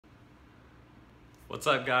What's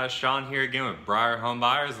up guys, Sean here again with Breyer Home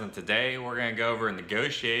Buyers, and today we're going to go over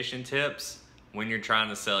negotiation tips when you're trying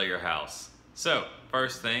to sell your house. So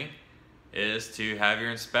first thing is to have your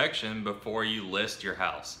inspection before you list your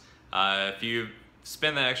house. If you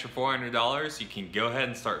spend that extra $400, you can go ahead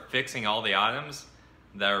and start fixing all the items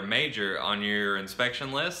that are major on your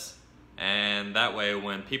inspection list, and that way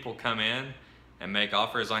when people come in and make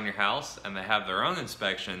offers on your house and they have their own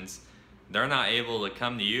inspections, they're not able to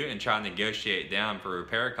come to you and try to negotiate down for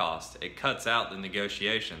repair costs. It cuts out the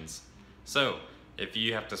negotiations. So if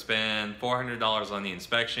you have to spend $400 on the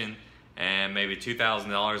inspection and maybe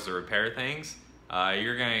 $2,000 to repair things,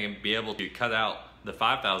 you're going to be able to cut out the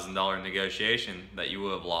 $5,000 negotiation that you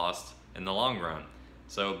would have lost in the long run.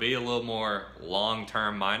 So be a little more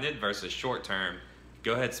long-term minded versus short-term.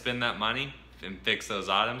 Go ahead, spend that money and fix those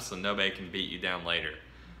items so nobody can beat you down later.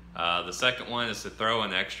 The second one is to throw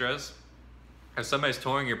in extras. If somebody's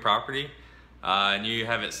touring your property and you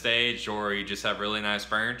have it staged, or you just have really nice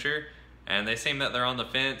furniture and they seem that they're on the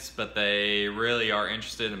fence but they really are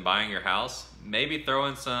interested in buying your house, maybe throw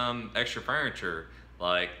in some extra furniture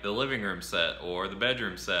like the living room set or the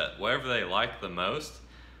bedroom set, whatever they like the most.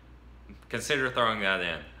 Consider throwing that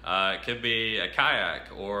in. It could be a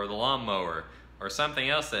kayak or the lawnmower or something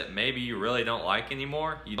else that maybe you really don't like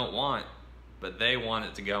anymore, you don't want, but they want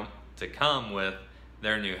it to come with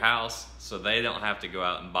their new house so they don't have to go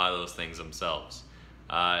out and buy those things themselves.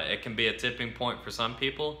 It can be a tipping point for some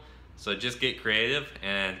people, so just get creative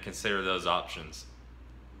and consider those options.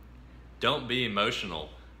 Don't be emotional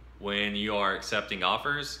when you are accepting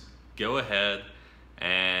offers. Go ahead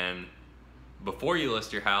and before you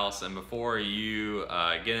list your house and before you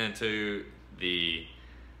get into the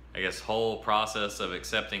whole process of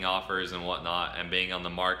accepting offers and whatnot and being on the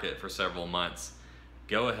market for several months,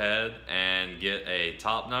 go ahead and get a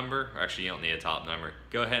top number. Actually, you don't need a top number.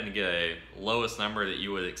 Go ahead and get a lowest number that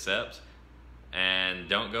you would accept and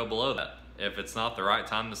don't go below that. If it's not the right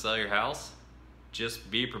time to sell your house,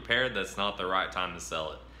 just be prepared that's not the right time to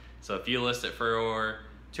sell it. So if you list it for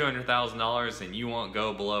 $200,000 and you won't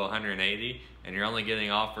go below 180 and you're only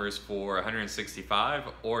getting offers for 165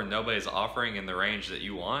 or nobody's offering in the range that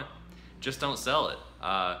you want, just don't sell it.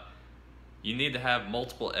 You need to have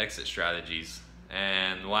multiple exit strategies.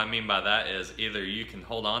 And what I mean by that is either you can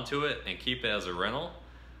hold on to it and keep it as a rental,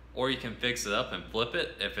 or you can fix it up and flip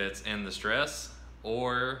it if it's in distress,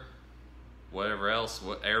 or whatever else,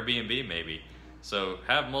 Airbnb maybe. So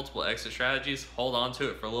have multiple exit strategies, hold on to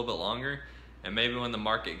it for a little bit longer, and maybe when the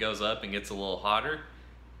market goes up and gets a little hotter,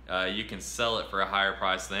 you can sell it for a higher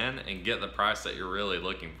price then and get the price that you're really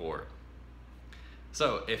looking for.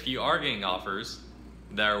 So if you are getting offers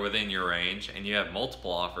that are within your range and you have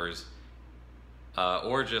multiple offers,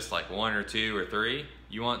 or just like one or two or three,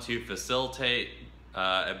 you want to facilitate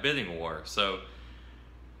a bidding war. So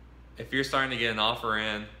if you're starting to get an offer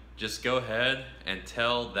in, just go ahead and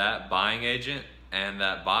tell that buying agent and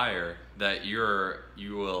that buyer that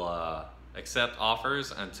you will accept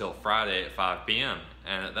offers until Friday at 5 p.m.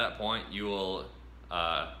 And at that point you will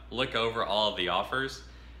look over all of the offers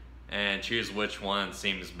and choose which one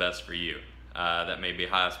seems best for you. That may be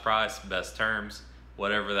highest price, best terms,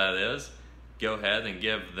 whatever that is. Go ahead and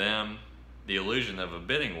give them the illusion of a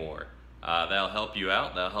bidding war. That'll help you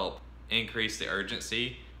out. That'll help increase the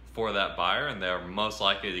urgency for that buyer, and they're most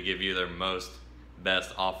likely to give you their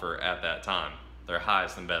best offer at that time, their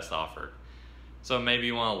highest and best offer. So maybe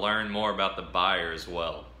you want to learn more about the buyer as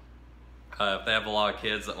well. If they have a lot of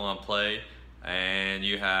kids that want to play and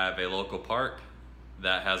you have a local park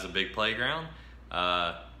that has a big playground,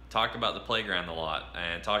 talk about the playground a lot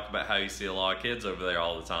and talk about how you see a lot of kids over there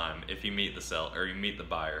all the time if you meet the seller or you meet the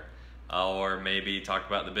buyer. Or maybe talk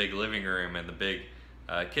about the big living room and the big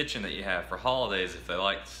kitchen that you have for holidays if they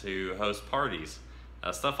like to host parties.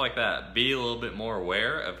 Stuff like that. Be a little bit more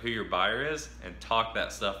aware of who your buyer is and talk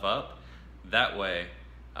that stuff up. That way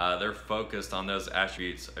they're focused on those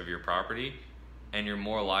attributes of your property, and you're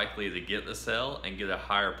more likely to get the sale and get a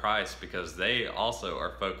higher price because they also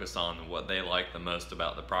are focused on what they like the most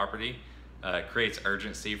about the property. It creates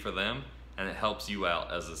urgency for them and it helps you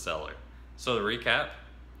out as a seller. So to recap,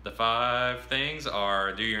 the 5 things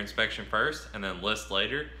are: do your inspection first and then list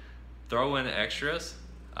later. Throw in extras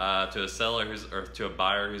to a seller or to a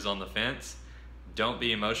buyer who's on the fence. Don't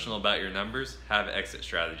be emotional about your numbers. Have exit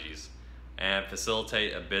strategies. And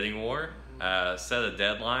facilitate a bidding war. Set a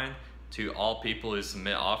deadline to all people who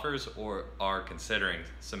submit offers or are considering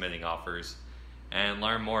submitting offers, and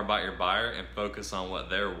learn more about your buyer and focus on what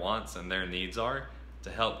their wants and their needs are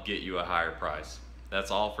to help get you a higher price.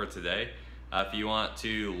 That's all for today. If you want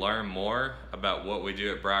to learn more about what we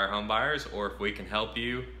do at Breyer Home Buyers, or if we can help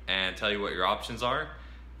you and tell you what your options are,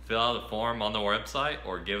 fill out a form on the website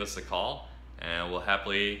or give us a call, and we'll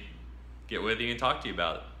happily get with you and talk to you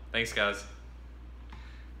about it. Thanks, guys.